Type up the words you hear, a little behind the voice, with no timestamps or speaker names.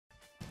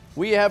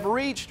We have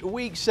reached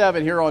week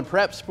 7 here on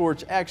Prep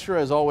Sports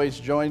Extra, as always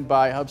joined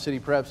by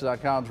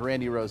HubCityPreps.com's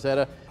Randy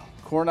Rosetta.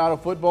 Coronado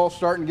football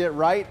starting to get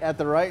right at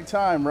the right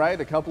time,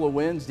 right? A couple of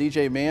wins.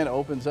 DJ Mann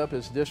opens up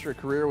his district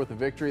career with a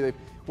victory.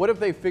 What have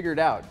they figured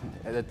out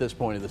at this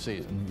point of the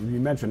season? You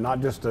mentioned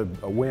not just a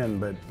win,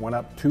 but went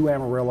up to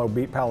Amarillo,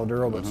 beat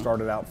Paladuro that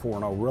started out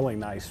 4-0. Really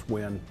nice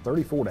win.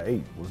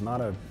 34-8 was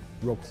not a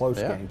real close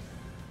game.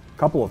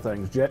 Couple of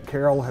things. Jet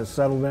Carroll has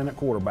settled in at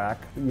quarterback.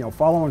 You know,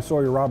 following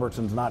Sawyer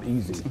Robertson's not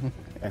easy,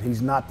 and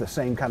he's not the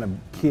same kind of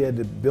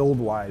kid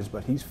build-wise,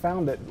 but he's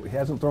found it. He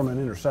hasn't thrown an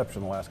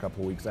interception the last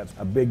couple of weeks. That's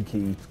a big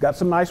key. He's got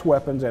some nice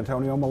weapons.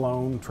 Antonio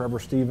Malone, Trevor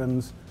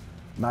Stevens,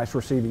 nice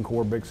receiving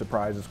core, big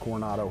surprises,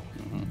 Coronado.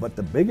 But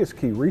the biggest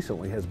key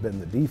recently has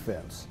been the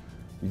defense.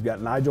 You've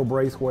got Nigel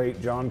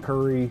Braithwaite, John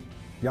Curry,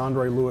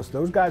 DeAndre Lewis.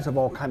 Those guys have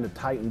all kind of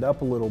tightened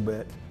up a little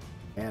bit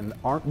and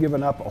aren't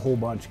giving up a whole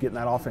bunch, getting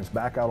that offense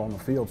back out on the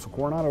field. So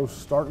Coronado's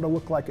starting to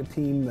look like a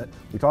team that,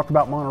 we talked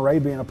about Monterey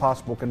being a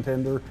possible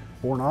contender.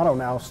 Coronado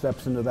now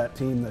steps into that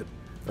team that,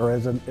 or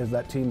as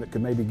that team that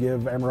could maybe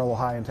give Amarillo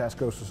High and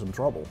Tascosa some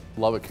trouble.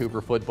 Lubbock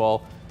Cooper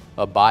football,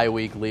 a bye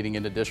week leading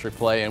into district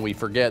play, and we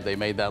forget they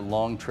made that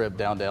long trip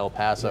down to El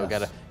Paso.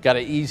 Got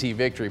an easy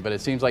victory, but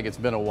it seems like it's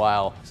been a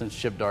while since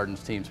Chip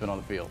Darden's team's been on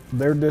the field.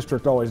 Their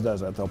district always does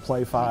that. They'll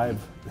play 5,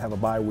 have a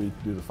bye week,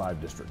 do the 5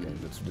 district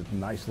games. It's just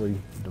nicely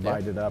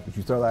divided up. If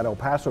you throw that El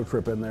Paso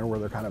trip in there where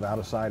they're kind of out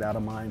of sight, out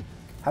of mind,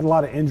 had a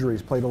lot of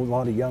injuries, played a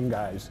lot of young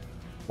guys.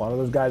 A lot of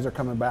those guys are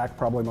coming back,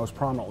 probably most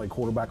prominently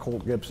quarterback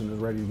Holt Gibson is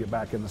ready to get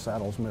back in the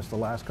saddles, missed the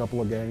last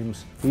couple of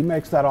games. He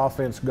makes that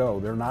offense go.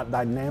 They're not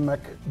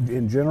dynamic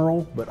in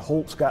general, but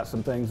Holt's got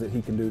some things that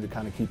he can do to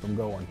kind of keep them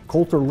going.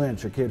 Coulter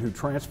Lynch, a kid who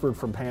transferred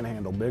from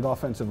Panhandle, big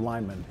offensive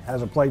lineman,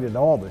 hasn't played at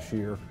all this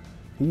year.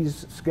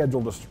 He's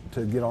scheduled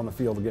to get on the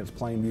field against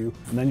Plainview.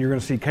 And then you're going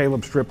to see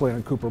Caleb Stripley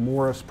and Cooper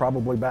Morris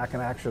probably back in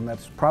action.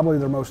 That's probably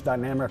their most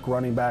dynamic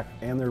running back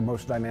and their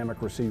most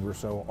dynamic receiver.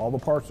 So all the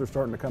parts are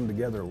starting to come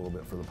together a little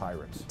bit for the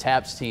Pirates.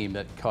 TAP's team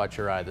that caught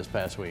your eye this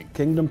past week.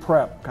 Kingdom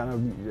Prep, kind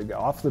of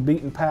off the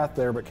beaten path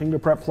there, but Kingdom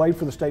Prep played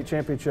for the state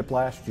championship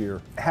last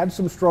year. Had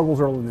some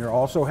struggles early in the year,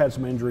 also had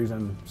some injuries,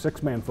 and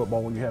 6-man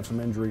football, when you have some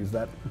injuries,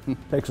 that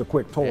takes a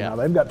quick toll. Now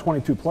they've got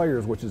 22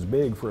 players, which is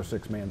big for a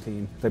 6-man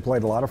team. They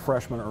played a lot of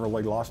freshmen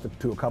early, lost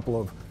to a couple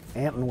of,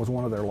 Anton was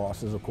one of their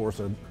losses, of course,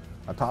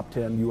 a top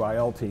 10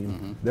 UIL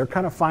team. They're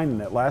kind of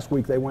finding it. Last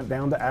week they went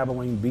down to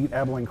Abilene, beat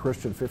Abilene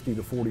Christian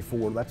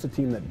 50-44. That's a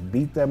team that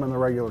beat them in the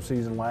regular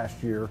season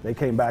last year. They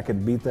came back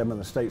and beat them in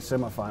the state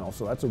semifinal,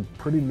 so that's a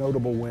pretty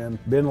notable win.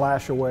 Ben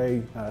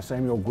Lashaway,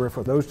 Samuel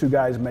Griffith, those 2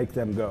 guys make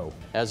them go.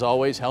 As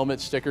always,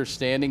 helmet, stickers,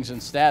 standings, and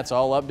stats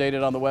all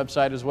updated on the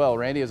website as well.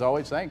 Randy, as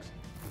always, thanks.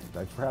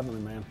 Thanks for having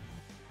me, man.